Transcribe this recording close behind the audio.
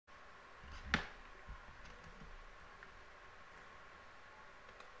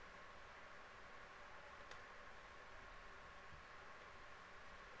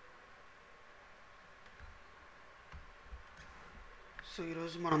So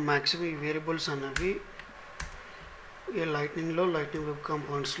ఈరోజు మనం maximum ఈ వేరియబుల్స్ అనేవి ఈ లైట్నింగ్ వెబ్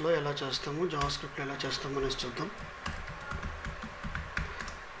కాంపోనెంట్స్లో ఎలా చేస్తాము, జావాస్క్రిప్ట్లో ఎలా చేస్తాము అనేసి చూద్దాం.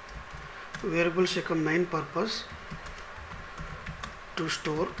 వేరియబుల్స్ యొక్క main purpose to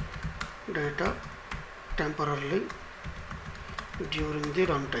store data temporarily during the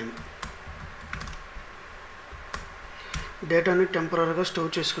run time. డేటాని టెంపరరీగా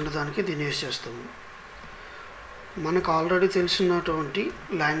స్టోర్ చేసుకునే దానికి దీన్ని యూజ్ చేస్తాము. మనకు ఆల్రెడీ తెలిసినటువంటి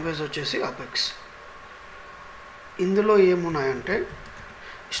లాంగ్వేజ్ వచ్చేసి అపెక్స్. ఇందులో ఏమున్నాయంటే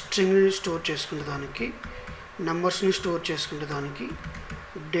స్ట్రింగ్ని స్టోర్ చేసుకునే దానికి, నెంబర్స్ని స్టోర్ చేసుకునే దానికి,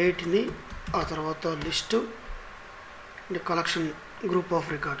 డేట్ని, ఆ తర్వాత list, collection group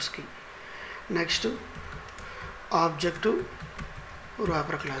of రికార్డ్స్కి, next object,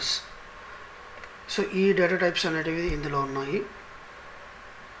 wrapper class. So ఈ డేటా టైప్స్ అనేటివి ఇందులో ఉన్నాయి.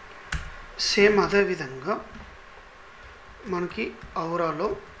 సేమ్ అదే విధంగా మనకి ఔరాలో,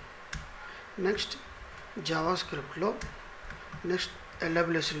 నెక్స్ట్ జావాస్క్రిప్ట్లో, నెక్స్ట్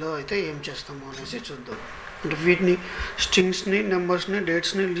ఎల్డబ్ల్యూఎస్లో అయితే ఏం చేస్తాము అనేసి చూద్దాం. అంటే వీటిని స్ట్రింగ్స్ని, నెంబర్స్ని,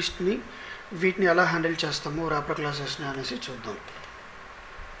 డేట్స్ని, లిస్ట్ని వీటిని ఎలా హ్యాండిల్ చేస్తాము ర్యాపర్ క్లాసెస్ని అనేసి చూద్దాం.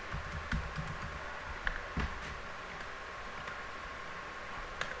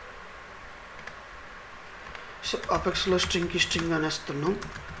 సో అపెక్స్లో స్ట్రింగ్కి స్ట్రింగ్ అనేస్తున్నాం,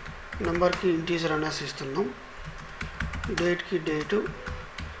 నెంబర్కి ఇంటీజర్ అనేసి ఇస్తున్నాం, డేట్కి డేటు,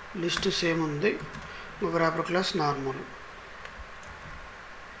 లిస్ట్ సేమ్ ఉంది, ర్యాపర్ క్లాస్ నార్మల్.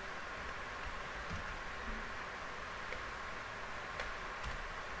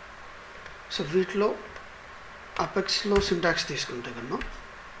 సో వీటిలో అపెక్స్లో సింటాక్స్ తీసుకుంటే కన్నా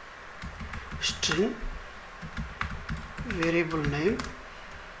string variable name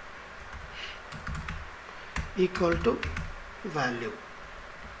equal to value.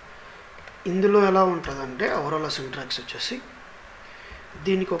 ఇందులో ఎలా ఉంటుందంటే ఓవరాల్ సింటాక్స్ వచ్చేసి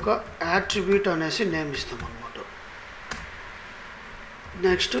దీనికి ఒక యాట్రిబ్యూట్ అనేసి నేమ్ ఇస్తాం అన్నమాట.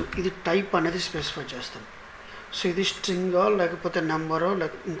 నెక్స్ట్ ఇది టైప్ అనేది స్పెసిఫై చేస్తాం. సో ఇది స్ట్రింగా లేకపోతే నెంబరో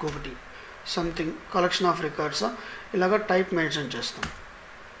లేక ఇంకొకటి సంథింగ్ కలెక్షన్ ఆఫ్ రికార్డ్సా ఇలాగ టైప్ మెన్షన్ చేస్తాం.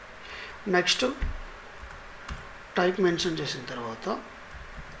 నెక్స్ట్ టైప్ మెన్షన్ చేసిన తర్వాత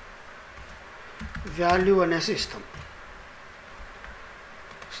వాల్యూ అనేసి ఇస్తాం.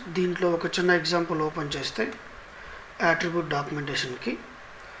 దీంట్లో ఒక చిన్న ఎగ్జాంపుల్ ఓపెన్ చేస్తే యాట్రిబ్యూట్ డాక్యుమెంటేషన్కి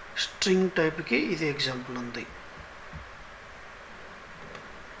స్ట్రింగ్ టైప్కి ఇది ఎగ్జాంపుల్ ఉంది.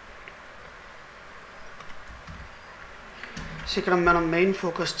 సో ఇక్కడ మనం మెయిన్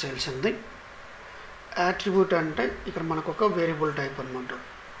ఫోకస్ చేయాల్సింది యాట్రిబ్యూట్ అంటే ఇక్కడ మనకు ఒక వేరియబుల్ టైప్ అన్నమాట.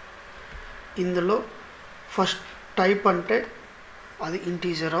 ఇందులో ఫస్ట్ టైప్ అంటే అది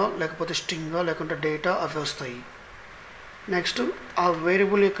ఇంటీజరా లేకపోతే స్ట్రింగా లేకుంటే డేటా అవి వస్తాయి. నెక్స్ట్ ఆ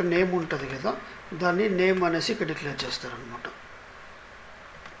వేరియబుల్ యొక్క నేమ్ ఉంటుంది కదా, దాన్ని నేమ్ అనేసి ఇక్కడ డిక్లేర్ చేస్తారనమాట.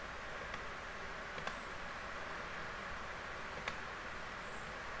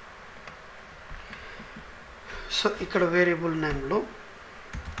 సో ఇక్కడ వేరియబుల్ నేమ్లో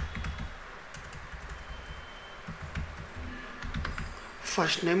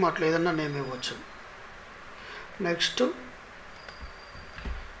ఫస్ట్ నేమ్ అట్లా ఏదన్నా నేమ్ ఇవ్వచ్చు. నెక్స్ట్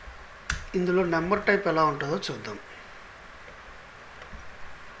ఇందులో నెంబర్ టైప్ ఎలా ఉంటుందో చూద్దాం.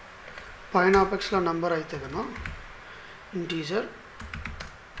 పైన అపెక్స్లో నెంబర్ అయితే కన్నా integer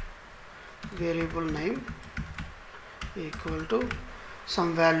variable name equal to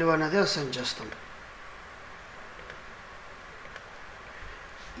some value అనేది అసైన్ చేస్తాం.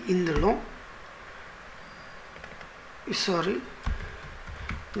 ఇందులో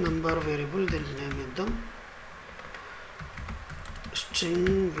నెంబర్ వేరియబుల్ దీనికి నేమ్ ఇద్దాం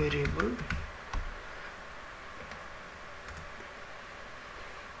స్ట్రింగ్ వేరియబుల్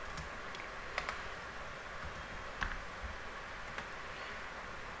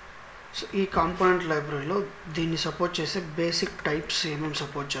సో ఈ కాంపోనెంట్ లైబ్రరీలో దీన్ని సపోర్ట్ చేసే బేసిక్ టైప్స్ ఏమేమి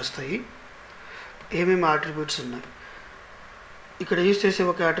సపోర్ట్ చేస్తాయి, ఏమేమి అట్రిబ్యూట్స్ ఉన్నాయి. ఇక్కడ యూజ్ చేసే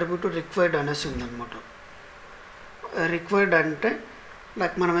ఒక అట్రిబ్యూట్ రిక్వైర్డ్ అనేసి ఉందన్నమాట. రిక్వైర్డ్ అంటే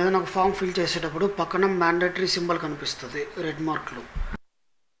లైక్ మనం ఏదైనా ఒక ఫామ్ ఫిల్ చేసేటప్పుడు పక్కన మ్యాండేటరీ సింబల్ కనిపిస్తుంది రెడ్ మార్క్లో.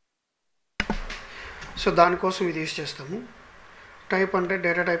 సో దానికోసం ఇది యూజ్ చేస్తాము. టైప్ అంటే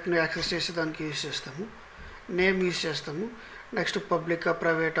డేటా టైప్ని యాక్సెస్ చేసి దానికి యూజ్ చేస్తాము. నేమ్ యూజ్ చేస్తాము. నెక్స్ట్ పబ్లికా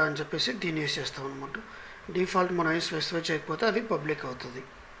ప్రైవేటా అని చెప్పేసి దీన్ని యూజ్ చేస్తాం అనమాట. డిఫాల్ట్ మనం ఏం స్పెసిఫై చేయకపోతే అది పబ్లిక్ అవుతుంది.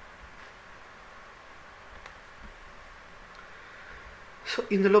 సో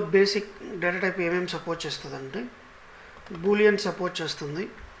ఇందులో బేసిక్ డేటా టైప్ ఏమేమి సపోర్ట్ చేస్తుంది అంటే బూలియన్ సపోర్ట్ చేస్తుంది.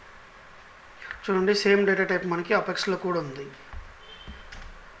 చూడండి సేమ్ డేటా టైప్ మనకి అపెక్స్లో కూడా ఉంది.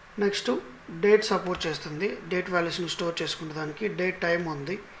 నెక్స్ట్ డేట్ సపోర్ట్ చేస్తుంది, డేట్ వాల్యూస్ని స్టోర్ చేసుకునే దానికి. డేట్ టైం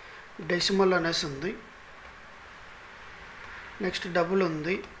ఉంది, డెసిమల్ అనేసి ఉంది. నెక్స్ట్ డబుల్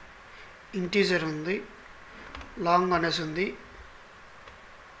ఉంది, ఇంటీజర్ ఉంది, లాంగ్ అనేసి ఉంది,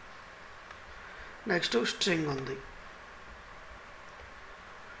 నెక్స్ట్ స్ట్రింగ్ ఉంది.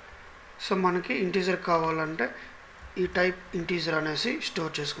 సో మనకి ఇంటీజర్ కావాలంటే ఈ టైప్ ఇంటీజర్ అనేసి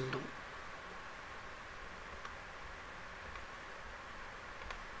స్టోర్ చేసుకుంటాం.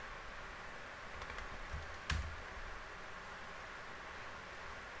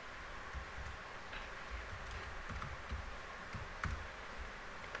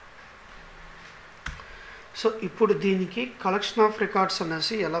 సో ఇప్పుడు దీనికి కలెక్షన్ ఆఫ్ రికార్డ్స్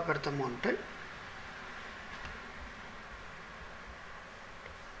అనేసి ఎలా పెడతాము అంటే,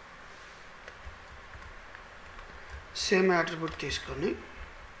 సేమ్ యాట్రిబ్యూట్ తీసుకొని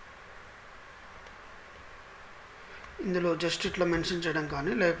ఇందులో జస్ట్ ఇట్లా మెన్షన్ చేయడం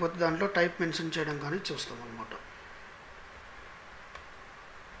కానీ లేకపోతే దాంట్లో టైప్ మెన్షన్ చేయడం కానీ చూస్తాం అన్నమాట.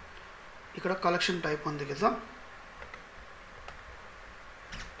 ఇక్కడ కలెక్షన్ టైప్ ఉంది కదా,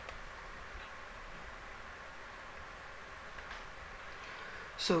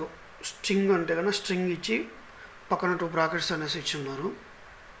 సో స్ట్రింగ్ అంటే కన్నా స్ట్రింగ్ ఇచ్చి పక్కన 2 బ్రాకెట్స్ అనేసి ఇచ్చి ఉన్నారు.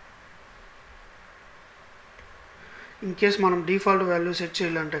 ఇన్ కేస్ మనం డిఫాల్ట్ వాల్యూ సెట్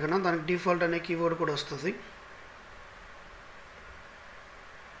చేయాలంటే కన్నా దానికి డిఫాల్ట్ అనే కీవర్డ్ కూడా వస్తుంది.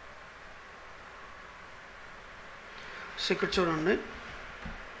 సో ఇక్కడ చూడండి,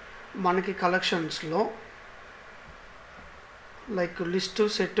 మనకి కలెక్షన్స్లో లైక్ లిస్ట్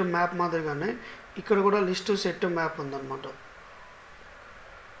సెట్ మ్యాప్ మాదిరిగానే ఇక్కడ కూడా లిస్ట్ సెట్ మ్యాప్ ఉందన్నమాట.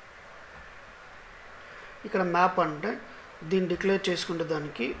 ఇక్కడ మ్యాప్ అంటే దీన్ని డిక్లేర్ చేసుకుంటే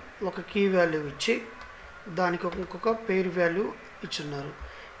దానికి ఒక కీ వాల్యూ ఇచ్చి దానికి ఇంకొక పేర్ వాల్యూ ఇచ్చున్నారు.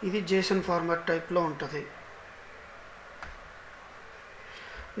 ఇది జేసన్ ఫార్మాట్ టైప్లో ఉంటుంది.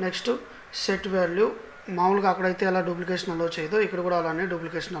 నెక్స్ట్ సెట్ వాల్యూ మామూలుగా అక్కడైతే అలా డూప్లికేషన్ అలో చేయదు, ఇక్కడ కూడా అలానే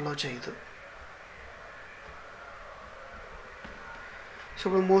డూప్లికేషన్ అలో చేయదు. సో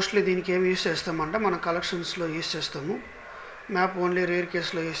ఇప్పుడు మోస్ట్లీ దీనికి ఏమి యూస్ చేస్తామంటే మన కలెక్షన్స్లో యూస్ చేస్తాము, మ్యాప్ ఓన్లీ రేర్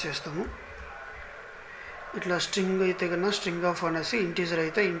కేసులో యూస్ చేస్తాము. ఇట్లా స్ట్రింగ్ అయితే కన్నా స్ట్రింగ్ ఆఫ్ అనేసి, ఇంటీజర్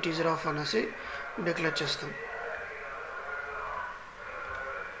అయితే ఇంటీజర్ ఆఫ్ అనేసి డిక్లేర్ చేస్తాం.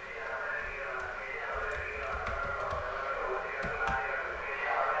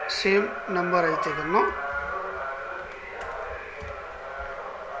 సేమ్ నెంబర్ అయితే కన్నా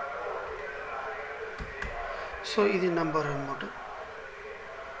సో ఇది నెంబర్ అన్నమాట.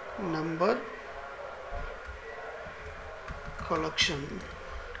 Number collection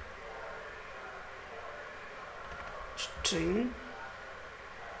string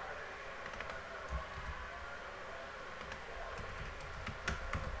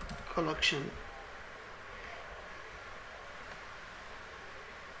collection.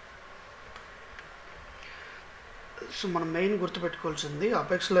 So మనం మెయిన్ గుర్తుపెట్టుకోవాల్సింది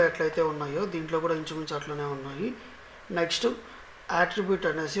అపెక్స్లో ఎట్లయితే ఉన్నాయో దీంట్లో కూడా ఇంచుమించు అట్లనే ఉన్నాయి. నెక్స్ట్ యాట్రిబ్యూట్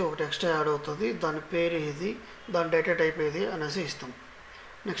అనేసి ఒకటి ఎక్స్ట్రా యాడ్ అవుతుంది, దాని పేరు ఏది, దాని డేటా టైప్ ఏది అనేసి ఇస్తాం.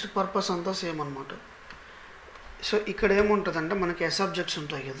 నెక్స్ట్ పర్పస్ అంతా సేమ్ అన్నమాట. సో ఇక్కడ ఏముంటుందంటే మనకి సబ్జెక్ట్స్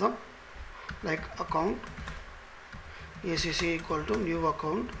ఉంటాయి కదా, like account ACC equal to new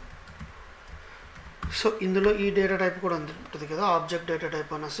account. So ఇందులో ఈ డేటా టైప్ కూడా ఉంటుంది కదా, ఆబ్జెక్ట్ డేటా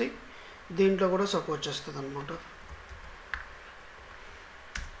టైప్ అనేసి దీంట్లో కూడా సపోర్ట్ చేస్తుంది అన్నమాట.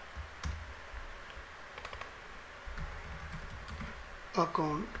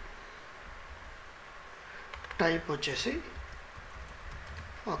 అకౌంట్ టైప్ వచ్చేసి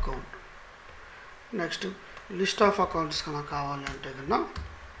account. Next list of accounts కన్నా కావాలి అంటే కన్నా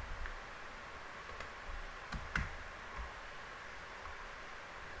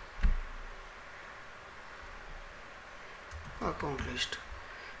అకౌంట్ లిస్ట్.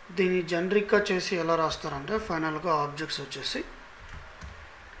 దీన్ని జనరిక్గా చేసి ఎలా రాస్తారంటే ఫైనల్గా ఆబ్జెక్ట్స్ వచ్చేసి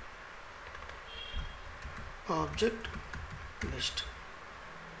ఆబ్జెక్ట్ లిస్ట్.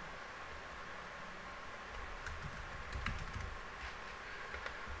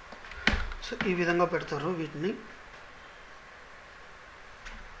 సో ఈ విధంగా పెడతారు వీటిని.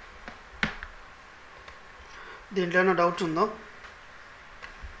 దీంట్లో ఏమైనా డౌట్స్ ఉందో?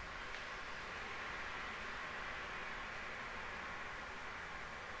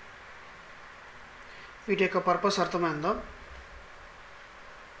 వీటి యొక్క పర్పస్ అర్థమైందా?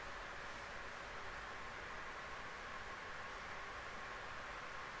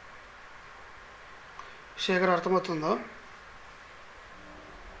 శేఖర్ అర్థమవుతుందా?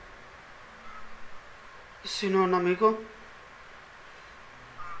 సిను అన్న మీకు?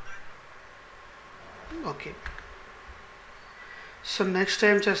 ఓకే. సో నెక్స్ట్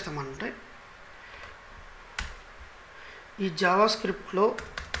ఏం చేస్తామంటే ఈ జావా స్క్రిప్ట్లో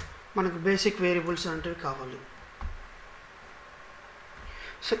మనకు బేసిక్ వేరియబుల్స్ అనేవి కావాలి.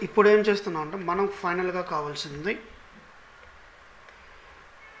 సో ఇప్పుడు ఏం చేస్తున్నాం అంటే మనం ఫైనల్గా కావాల్సింది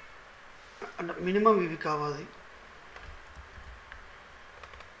అంటే మినిమం ఇవి కావాలి.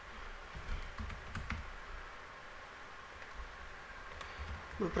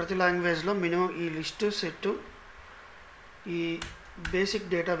 ప్రతి లాంగ్వేజ్లో మినిమం ఈ లిస్టు సెట్ ఈ బేసిక్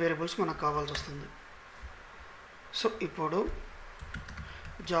డేటా వేరియబుల్స్ మనకు కావాల్సి వస్తుంది. సో ఇప్పుడు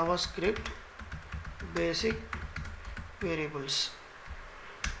Java script basic variables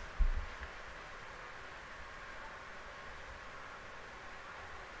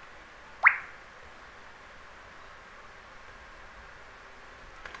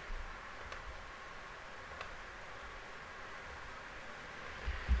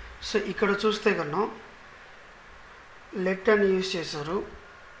so ఇక్కడ చూస్తే కన్నా లెట్ అని యూజ్ చేశారు,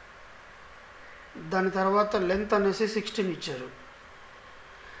 దాని తర్వాత లెంత్ అనేసి 16 ఇచ్చారు.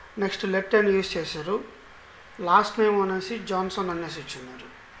 నెక్స్ట్ లెట్ అని యూజ్ చేశారు, లాస్ట్ నేమ్ అనేసి జాన్సన్ అనేసి ఇచ్చున్నారు.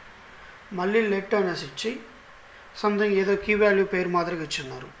 మళ్ళీ లెట్ అనేసి ఇచ్చి సంథింగ్ ఏదో కీ వాల్యూ పేరు మాదిరిగా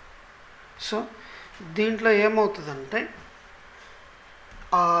ఇచ్చున్నారు. సో దీంట్లో ఏమవుతుందంటే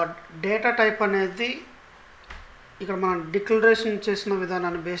ఆ డేటా టైప్ అనేది ఇక్కడ మనం డిక్లరేషన్ చేసిన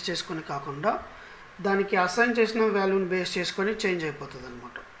విధానాన్ని బేస్ చేసుకొని కాకుండా దానికి అసైన్ చేసిన వాల్యూని బేస్ చేసుకొని చేంజ్ అయిపోతుంది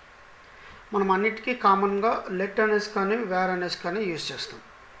అనమాట. మనం అన్నిటికీ కామన్గా లెట్ అనేసి కానీ వేర్ అనేసి కానీ యూజ్ చేస్తాం.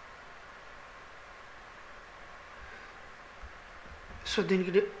 సో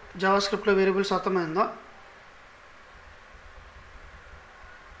దీనికి జావా స్క్రిప్ట్లో వేరియబుల్స్ అర్థమైందా?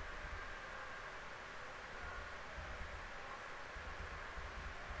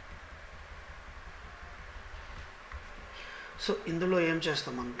 సో ఇందులో ఏం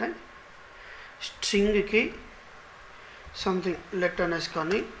చేస్తామంటే స్ట్రింగ్కి సంథింగ్ లెట్ అనేసి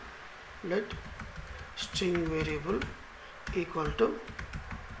కానీ let string variable equal to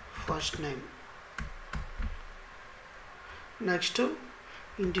first name. Next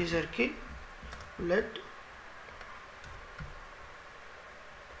ఇంటీజర్కి let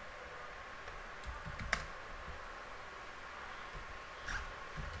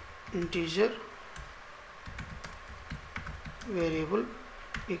integer variable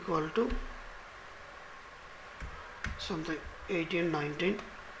equal to something 18, 19.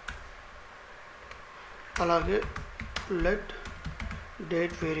 అలాగే లెట్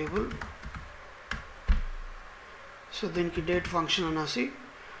డేట్ వేరియబుల్, సో దీనికి డేట్ ఫంక్షన్ అనేసి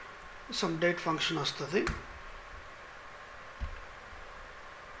సమ్ డేట్ ఫంక్షన్ వస్తుంది.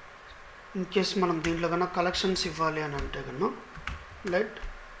 ఇన్ కేస్ మనం దీంట్లో కన్నా కలెక్షన్స్ ఇవ్వాలి అని అంటే కన్నా let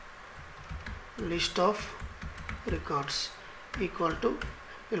list of records equal to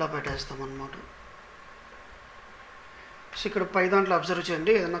ఇలా పెట్టేస్తాం అన్నమాట. సో ఇక్కడ పై దాంట్లో అబ్జర్వ్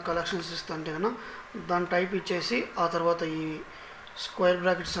చేయండి, ఏదైనా కలెక్షన్స్ ఇస్తా అంటే కన్నా దాని టైప్ ఇచ్చేసి ఆ తర్వాత ఈ స్క్వేర్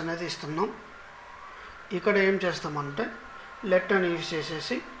బ్రాకెట్స్ అనేది ఇస్తున్నాం. ఇక్కడ ఏం చేస్తామంటే లెట్ అని యూజ్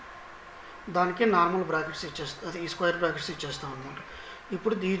చేసేసి దానికి నార్మల్ బ్రాకెట్స్ ఇచ్చేస్తాం, అది ఈ స్క్వేర్ బ్రాకెట్స్ ఇచ్చేస్తాం అన్నమాట.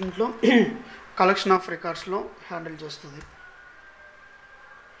 ఇప్పుడు దీంట్లో కలెక్షన్ ఆఫ్ రికార్డ్స్లో హ్యాండిల్ చేస్తుంది.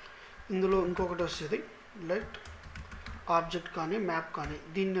 ఇందులో ఇంకొకటి వస్తుంది లెట్ ఆబ్జెక్ట్ కానీ మ్యాప్ కానీ,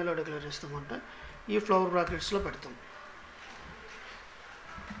 దీన్ని ఎలా డిక్లేర్ చేస్తామంటే ఈ ఫ్లవర్ బ్రాకెట్స్లో పెడతాం.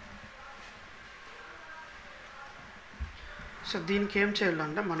 సో దీనికి ఏం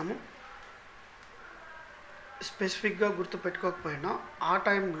చేయాలంటే మనము స్పెసిఫిక్గా గుర్తుపెట్టుకోకపోయినా ఆ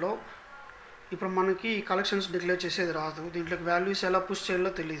టైంలో ఇప్పుడు మనకి ఈ కలెక్షన్స్ డిక్లేర్ చేసేది రాదు, దీంట్లోకి వాల్యూస్ ఎలా పుష్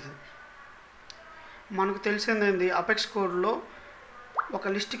చేయాలో తెలియదు. మనకు తెలిసింది ఏంది, అపెక్స్ కోడ్లో ఒక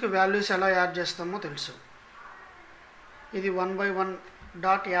లిస్ట్కి వాల్యూస్ ఎలా యాడ్ చేస్తామో తెలుసు. ఇది 1/1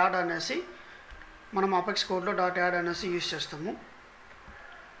 డాట్ యాడ్ అనేసి మనం అపెక్స్ కోడ్లో డాట్ యాడ్ అనేసి యూజ్ చేస్తాము.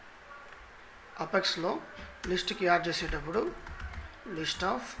 అపెక్స్లో లిస్ట్కి యాడ్ చేసేటప్పుడు list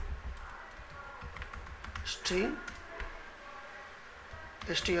of string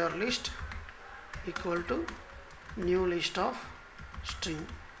str list equal to new list of string.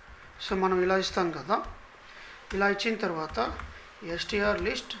 So మనం ఇలా ఇస్తాం కదా, ఇలా ఇచ్చిన తర్వాత str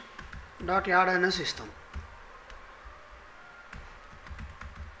లిస్ట్ డాట్ యాడ్ అనేసి ఇస్తాం.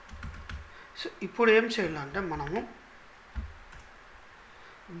 సో ఇప్పుడు ఏం చేయాలంటే మనము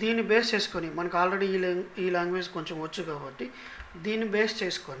దీన్ని బేస్ చేసుకొని మనకు ఆల్రెడీ ఈ లాంగ్వేజ్ కొంచెం వచ్చు కాబట్టి దీన్ని బేస్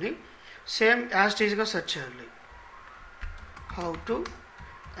చేసుకొని సేమ్ యాజ్ ఇట్ ఈజ్గా సెర్చ్ చేయాలి. How to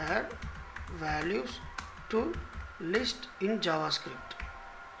add values to list in Java script.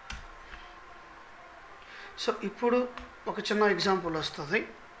 So ఇప్పుడు ఒక చిన్న ఎగ్జాంపుల్ వస్తుంది.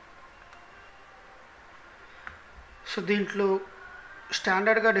 సో దీంట్లో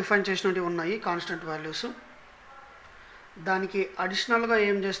స్టాండర్డ్గా డిఫైన్ చేసినవి ఉన్నాయి కాన్స్టెంట్ వాల్యూస్. దానికి అడిషనల్గా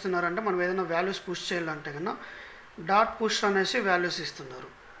ఏం చేస్తున్నారంటే మనం ఏదైనా వాల్యూస్ పుష్ చేయాలంటే కన్నా డాట్ పుష్ అనేసి వాల్యూస్ ఇస్తున్నారు.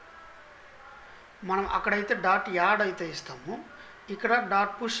 మనం అక్కడైతే డాట్ యాడ్ అయితే ఇస్తాము, ఇక్కడ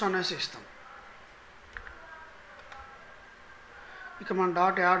డాట్ పుష్ అనేసి ఇస్తాం. ఇక మనం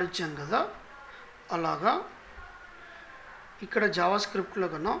డాట్ యాడ్ ఇచ్చాం కదా, అలాగా ఇక్కడ జావాస్క్రిప్ట్లో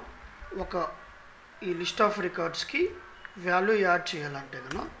కన్నా ఒక ఈ లిస్ట్ ఆఫ్ రికార్డ్స్కి వాల్యూ యాడ్ చేయాలంటే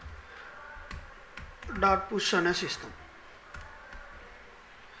కన్నా డాట్ పుష్ అనేసి ఇస్తాం.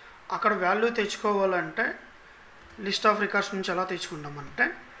 అక్కడ వాల్యూ తెచ్చుకోవాలంటే లిస్ట్ ఆఫ్ రికార్డ్స్ నుంచి ఎలా తెచ్చుకుంటామంటే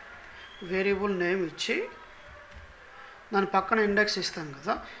వేరియబుల్ నేమ్ ఇచ్చి దాని పక్కన ఇండెక్స్ ఇస్తాం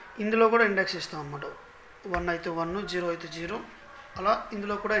కదా, ఇందులో కూడా ఇండెక్స్ ఇస్తాం అన్నమాట. 1 అయితే 1, 0 అయితే 0, అలా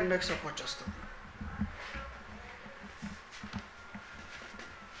ఇందులో కూడా ఇండెక్స్ సపోర్ట్ చేస్తాం.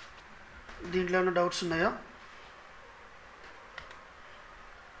 దీంట్లో ఏమైనా డౌట్స్ ఉన్నాయా?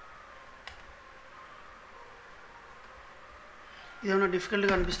 ఇదేమైనా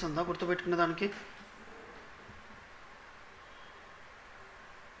డిఫికల్ట్గా అనిపిస్తుందా గుర్తుపెట్టుకునే దానికి?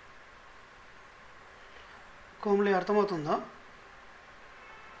 కోమ్లీ అర్థమవుతుందా?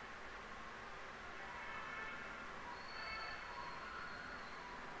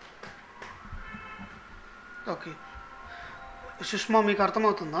 ఓకే. సుష్మా మీకు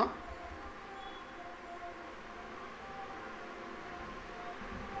అర్థమవుతుందా?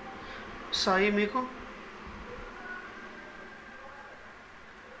 సాయి మీకు?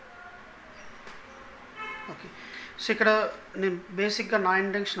 ఓకే. సో ఇక్కడ నేను బేసిక్గా నా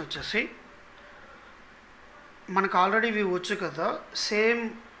ఇంటెన్షన్ వచ్చేసి మనకు ఆల్రెడీ ఇవి వచ్చు కదా,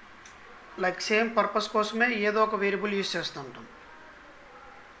 సేమ్ పర్పస్ కోసమే ఏదో ఒక వేరియబుల్ యూజ్ చేస్తూ ఉంటాం.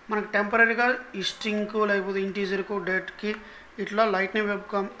 మనకు టెంపరీగా ఈ స్ట్రింగ్కు లేకపోతే ఇంటీజర్కు డేట్కి ఇట్లా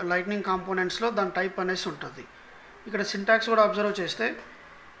లైట్నింగ్ కాంపోనెంట్స్లో దాని టైప్ అనేసి ఉంటుంది. ఇక్కడ సింటాక్స్ కూడా అబ్జర్వ్ చేస్తే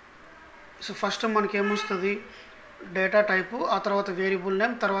సో ఫస్ట్ మనకి ఏమొస్తుంది, డేటా టైపు, ఆ తర్వాత వేరియబుల్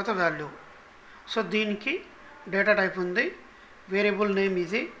నేమ్, తర్వాత వాల్యూ. సో దీనికి డేటా టైప్ ఉంది, వేరియబుల్ నేమ్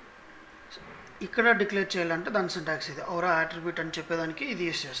ఇది, ఇక్కడ డిక్లేర్ చేయాలంటే దాని సింటాక్స్ ఇది ఔరా అట్రిబ్యూట్ అని చెప్పేదానికి ఇది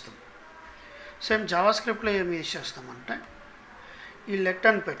యూస్ చేస్తాం. సేమ్ జావాస్క్రిప్ట్లో ఏమి యూస్ చేస్తామంటే ఈ లెట్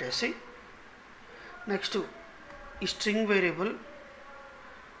అని పెట్టేసి నెక్స్ట్ ఈ స్ట్రింగ్ వేరియబుల్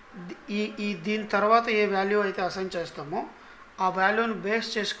దీని తర్వాత ఏ వాల్యూ అయితే అసైన్ చేస్తామో ఆ వాల్యూని బేస్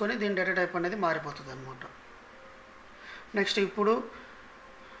చేసుకొని దీని డేటా టైప్ అనేది మారిపోతుంది అనమాట. నెక్స్ట్ ఇప్పుడు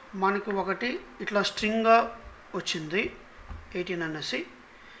మనకి ఒకటి ఇట్లా స్ట్రింగ్గా వచ్చింది 18 అనేసి,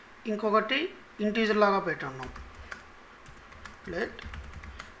 ఇంకొకటి ఇంటీజర్ లాగా పెట్టున్నాం, లెట్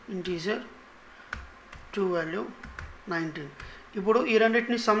ఇంటీజర్ టు వాల్యూ 19. ఇప్పుడు ఈ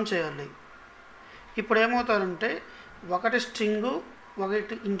రెండింటిని సమ్ చేయాలి. ఇప్పుడు ఏమవుతారంటే ఒకటి స్ట్రింగు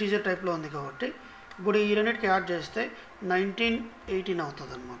ఒకటి ఇంటీజర్ టైప్లో ఉంది కాబట్టి ఇప్పుడు ఈ రెండింటికి యాడ్ చేస్తే 19, 18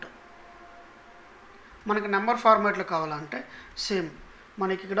 అవుతుంది అనమాట. మనకి నెంబర్ ఫార్మాట్లో కావాలంటే సేమ్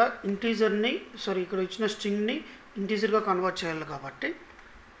మనకి ఇక్కడ ఇక్కడ ఇచ్చిన స్ట్రింగ్ని ఇంటీజర్గా కన్వర్ట్ చేయాలి కాబట్టి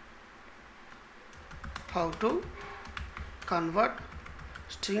how to convert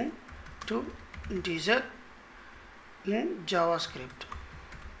string to integer in JavaScript.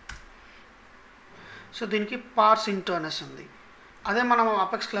 So దీనికి పార్స్ ఇంటూ అనేసి ఉంది. అదే మనం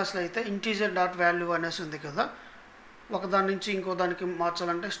అపెక్స్ క్లాస్లో అయితే ఇంటీజర్ డాట్ వాల్యూ అనేసి ఉంది కదా, ఒకదాని నుంచి ఇంకో దానికి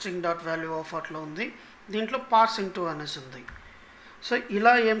మార్చాలంటే స్ట్రింగ్ డాట్ వాల్యూ ఆఫ్ అట్లా ఉంది. దీంట్లో పార్స్ ఇంటూ అనేసి ఉంది. సో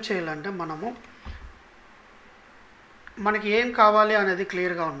ఇలా ఏం చేయాలంటే మనకి ఏం కావాలి అనేది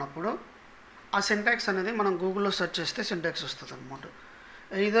క్లియర్గా ఉన్నప్పుడు ఆ సింటాక్స్ అనేది మనం గూగుల్లో సెర్చ్ చేస్తే సింటాక్స్ వస్తుంది అనమాట.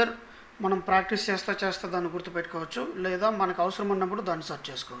 ఎయిదర్ మనం ప్రాక్టీస్ చేస్తా దాన్ని గుర్తుపెట్టుకోవచ్చు, లేదా మనకు అవసరం ఉన్నప్పుడు దాన్ని సెర్చ్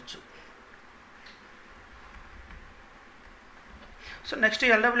చేసుకోవచ్చు. సో నెక్స్ట్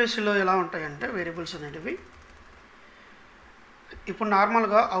ఎల్డబ్ల్యూసీలో ఎలా ఉంటాయంటే వేరియబుల్స్ అనేటివి ఇప్పుడు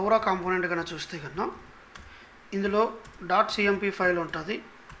నార్మల్గా ఔరా కాంపోనెంట్ కన్నా చూస్తే కన్నా ఇందులో .cmp ఫైల్ ఉంటుంది.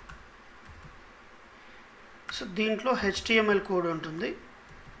 సో దీంట్లో HTML కోడ్ ఉంటుంది,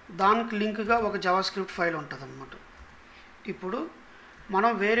 దానికి లింక్గా ఒక జావాస్క్రిప్ట్ ఫైల్ ఉంటుంది అన్నమాట. ఇప్పుడు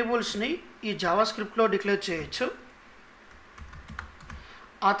మనం వేరియబుల్స్ని ఈ జావాస్క్రిప్ట్లో డిక్లేర్ చేయొచ్చు.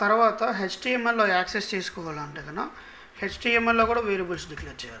 ఆ తర్వాత HTMLలో యాక్సెస్ చేసుకోవాలంటే కన్నా HTMLలో కూడా వేరియబుల్స్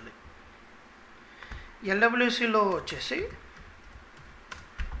డిక్లేర్ చేయాలి. ఎల్డబ్ల్యూసీలో వచ్చేసి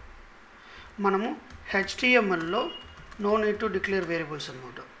మనము HTMLలో no need to declare variables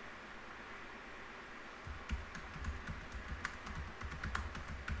అన్నమాట.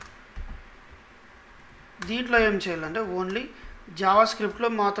 దీంట్లో ఏం చేయాలంటే ఓన్లీ జావాస్క్రిప్ట్లో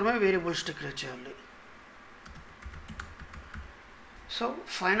మాత్రమే వేరియబుల్స్ డిక్లేర్ చేయాలి. సో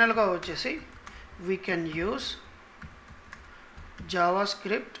ఫైనల్గా వచ్చేసి we can use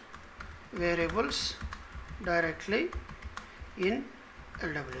JavaScript variables directly in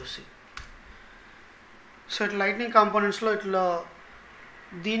LWC. So ఇట్లా లైట్నింగ్ కాంపోనెంట్స్లో ఇట్లా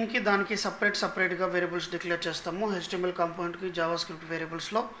దీనికి దానికి సపరేట్గా వేరియబుల్స్ డిక్లేర్ చేస్తాము HTML కాంపోనెంట్కి జావాస్క్రిప్ట్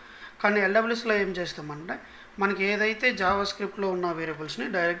వేరియబుల్స్లో. కానీ ఎల్డబ్ల్యూసీలో ఏం చేస్తామంటే మనకి ఏదైతే జావాస్క్రిప్ట్లో ఉన్న వేరియబుల్స్ని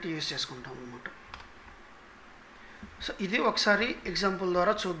డైరెక్ట్ యూజ్ చేసుకుంటాం అన్నమాట. సో ఇది ఒకసారి ఎగ్జాంపుల్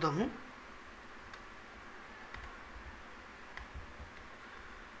ద్వారా చూద్దాము.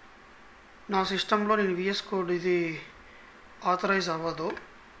 నా సిస్టంలో నేను విఎస్ కోడ్ ఇది ఆథరైజ్ అవ్వదు.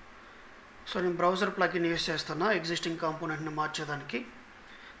 సో నేను బ్రౌజర్ ప్లగిన్ యూస్ చేస్తున్నా ఎగ్జిస్టింగ్ కాంపోనెంట్ని మార్చేదానికి.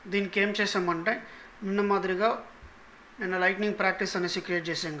 దీనికి ఏం చేసామంటే నిన్న మాదిరిగా నిన్న లైట్నింగ్ ప్రాక్టీస్ అనేసి క్రియేట్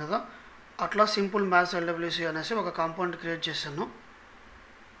చేసాం కదా, అట్లా సింపుల్ మ్యాథ్స్ ఎల్డబ్ల్యూసి అనేసి ఒక కాంపోనెంట్ క్రియేట్ చేశాను.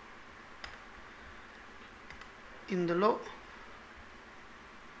 ఇందులో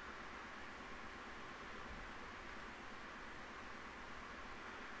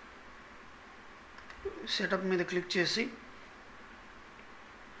సెటప్ మీద క్లిక్ చేసి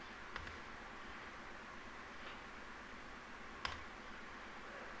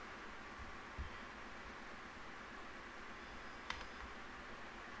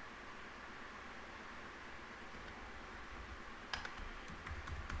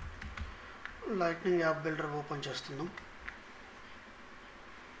లైట్నింగ్ యాప్ బిల్డర్ ఓపెన్ చేస్తున్నాం.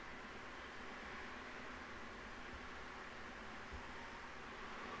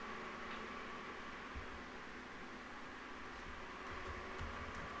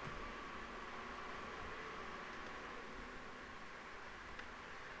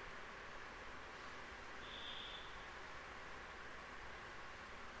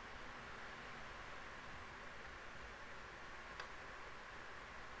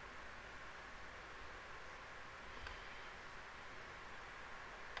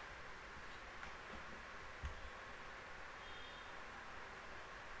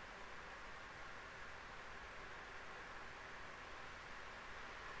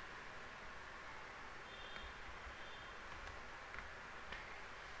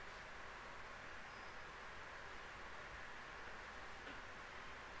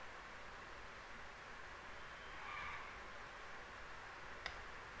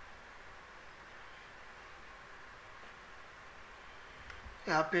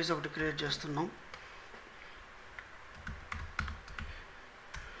 యాప్ పేజ్ ఒకటి క్రియేట్ చేస్తున్నాం.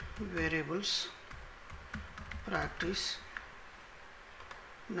 Variables practice.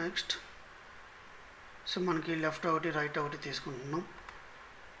 నెక్స్ట్ సో మనకి లెఫ్ట్ ఒకటి రైట్ ఒకటి తీసుకుంటున్నాం.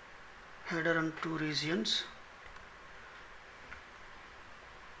 Header and 2 regions.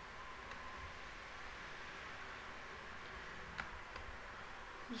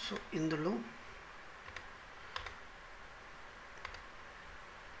 సో ఇందులో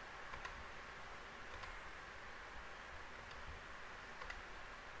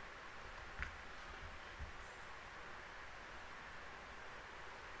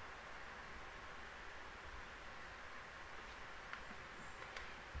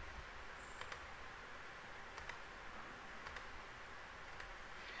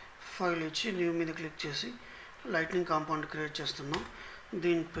ఫైల్ ఇచ్చి న్యూ మీద క్లిక్ చేసి లైట్నింగ్ కాంపౌండ్ క్రియేట్ చేస్తున్నాం.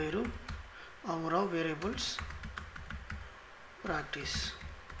 దీని పేరు అవరా variables practice.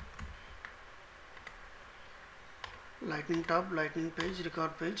 Lightning top, lightning page,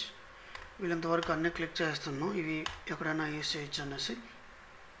 record page వీళ్ళంతవరకు అన్నీ క్లిక్ చేస్తున్నాం. ఇవి ఎక్కడైనా యూస్ చేయొచ్చు అనేసి.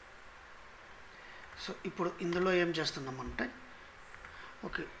 సో ఇప్పుడు ఇందులో ఏం చేస్తున్నామంటే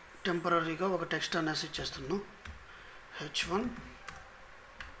ఓకే టెంపరీగా ఒక టెక్స్ట్ అనేసి ఇచ్చేస్తున్నాం. H1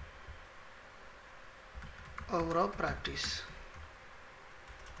 అవరా ప్రాక్టీస్.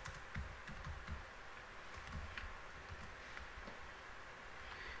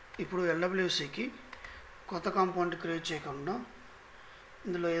 ఇప్పుడు ఎల్డబ్ల్యూసికి కొత్త కాంపోనెంట్ క్రియేట్ చేయకుండా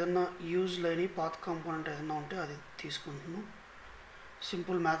ఇందులో ఏదైనా యూజ్ లేని పాత కాంపోనెంట్ ఏదైనా ఉంటే అది తీసుకుంటున్నాం.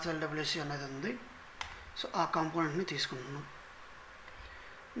 సింపుల్ మ్యాథ్స్ ఎల్డబ్ల్యూసి అనేది ఉంది. సో ఆ కాంపోనెంట్ని తీసుకుంటున్నాం.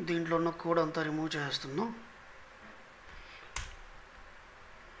 దీంట్లో ఉన్న కోడ్ అంతా రిమూవ్ చేస్తున్నాం.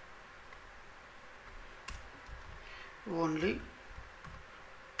 Only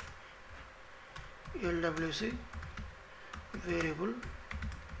LWC variable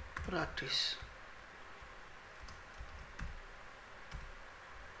practice.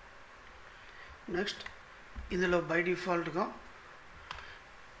 Next ఇందులో బై డిఫాల్ట్గా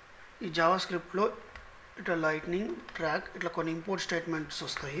ఈ జావా స్క్రిప్ట్లో ఇట్లా లైట్నింగ్ ట్రాక్ ఇట్లా కొన్ని ఇంపోర్ట్ స్టేట్మెంట్స్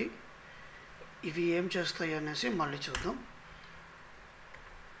వస్తాయి. ఇవి ఏం చేస్తాయి అనేసి మళ్ళీ చూద్దాం.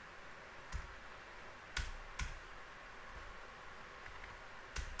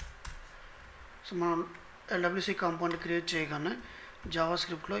 సో మనం ఎల్డబ్ల్యూసి కాంపౌండ్ క్రియేట్ చేయగానే జావా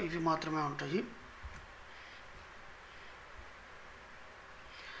స్క్రిప్ట్లో ఇవి మాత్రమే ఉంటాయి.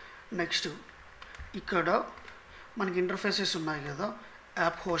 నెక్స్ట్ ఇక్కడ మనకి ఇంటర్ఫేసెస్ ఉన్నాయి కదా,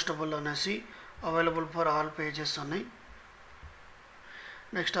 యాప్ హోస్టబుల్ అనేసి అవైలబుల్ ఫర్ ఆల్ పేజెస్ ఉన్నాయి.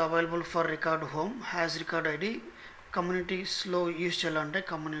 Next available for record home, has record ID, కమ్యూనిటీస్లో use చేయాలంటే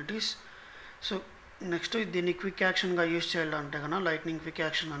కమ్యూనిటీస్. సో నెక్స్ట్ దీన్ని క్విక్ యాక్షన్గా యూజ్ చేయాలంటే కన్నా లైట్నింగ్ క్విక్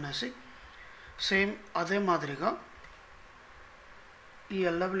యాక్షన్ అనేసి. సేమ్ అదే మాదిరిగా ఈ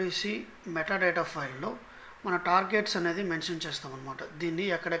ఎల్డబ్ల్యూసి మెటాడేటా ఫైల్లో మన టార్గెట్స్ అనేది మెన్షన్ చేస్తాం అనమాట. దీన్ని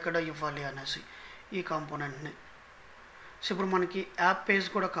ఎక్కడెక్కడ ఇవ్వాలి అనేసి ఈ కాంపోనెంట్ని. సో ఇప్పుడు మనకి యాప్ పేజ్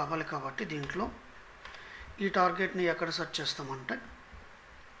కూడా కావాలి కాబట్టి దీంట్లో ఈ టార్గెట్ని ఎక్కడ సెర్చ్ చేస్తామంటే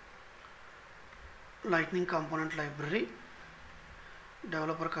lightning component library,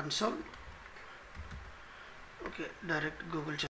 developer console, okay, direct Google